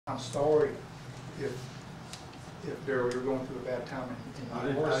I'm sorry if Darrell, you're going through a bad time in I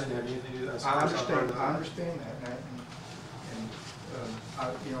didn't have anything to do with that. I understand that, Matt, and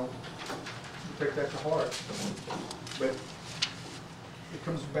I, you know, you take that to heart. But it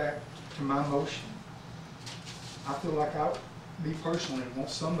comes back to my motion. I feel like me personally, want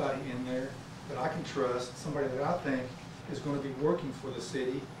somebody in there that I can trust, somebody that I think is going to be working for the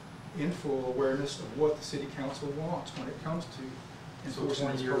city in full awareness of what the city council wants when it comes to enforcing.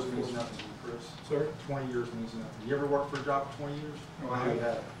 20 years means nothing to you, Chris. Sir? 20 years means nothing. You ever worked for a job for 20 years? No, I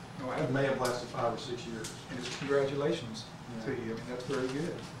haven't. No, I haven't. It may have lasted 5 or 6 years. And it's congratulations to you. I mean, that's very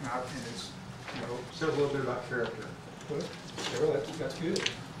good. And it's, you know. Said a little bit about character. Well, Darrell, that's good.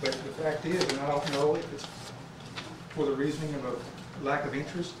 But the fact is, and I don't know if it's for the reasoning of a lack of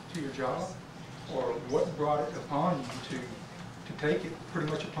interest to your job, or what brought it upon you to take it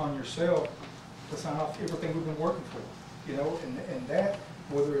pretty much upon yourself to sign off everything we've been working for. You know, and that,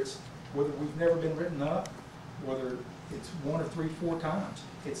 whether we've never been written up, whether it's 1 or 3, 4 times,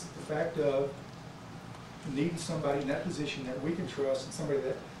 it's the fact of needing somebody in that position that we can trust and somebody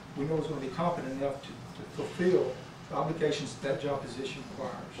that we know is going to be competent enough to fulfill the obligations that job position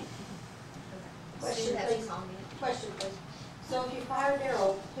requires. Question, please. Question, please. So if you fire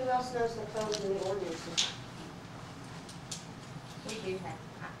Darrell, who else knows the codes and the ordinances? We do have,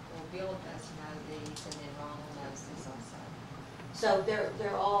 well, Bill does know these, and then Ronald knows this also. So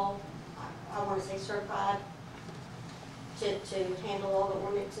they're all, I want to say certified to handle all the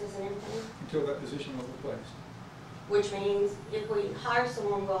ordinances and everything? Until that position was replaced. Which means if we hire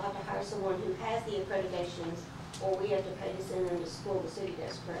someone, we'll have to hire someone who has the accreditations, or we have to pay to send them to school. The city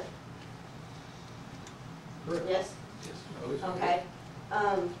does, correct? Correct. Yes? Yes. Okay.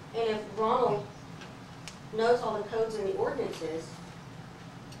 And if Ronald knows all the codes and the ordinances,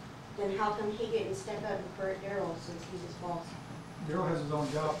 then how come he didn't step up and correct Darrell since he's his boss? Darrell has his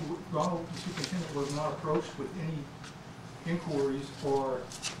own job. Ronald, the superintendent, was not approached with any inquiries or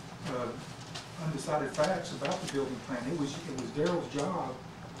undecided facts about the building plan. It was Darrell's job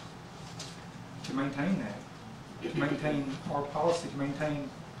to maintain that, to maintain our policy, to maintain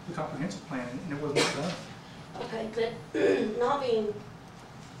the comprehensive plan, and it was not done. Okay, but not being,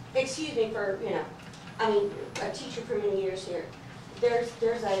 excuse me for, you know, I mean, a teacher for many years here. There's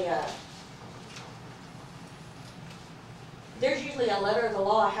usually a letter of the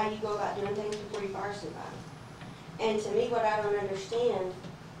law how you go about doing things before you fire somebody. And to me, what I don't understand,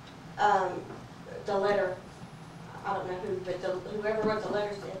 the letter, I don't know who, but whoever wrote the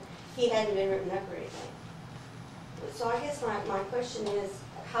letter said he hadn't been written up or anything. So I guess my question is,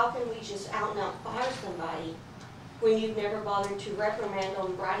 how can we just out and out fire somebody when you've never bothered to reprimand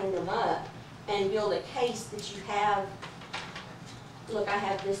them, writing them up, and build a case that you have, look, I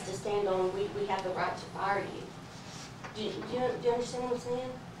have this to stand on, we have the right to fire you. Do you understand what I'm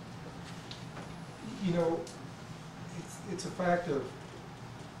saying? You know, it's a fact of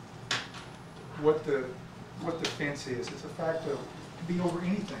what the fence is. It's a fact of to be over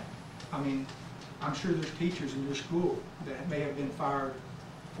anything. I mean, I'm sure there's teachers in your school that may have been fired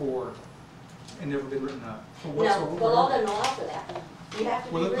for and never been written up. No, the law doesn't allow for that. You have to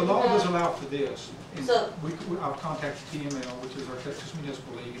be written up. The law does allow for this. And so, I'll contact TML, which is our Texas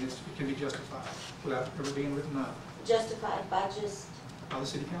Municipal League, and it can be justified without ever being written up. Justified by just? By the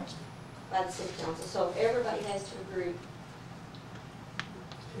city council. By the city council. So everybody has to agree.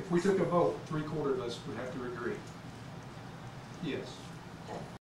 If we took a vote, 3/4 of us would have to agree. Yes.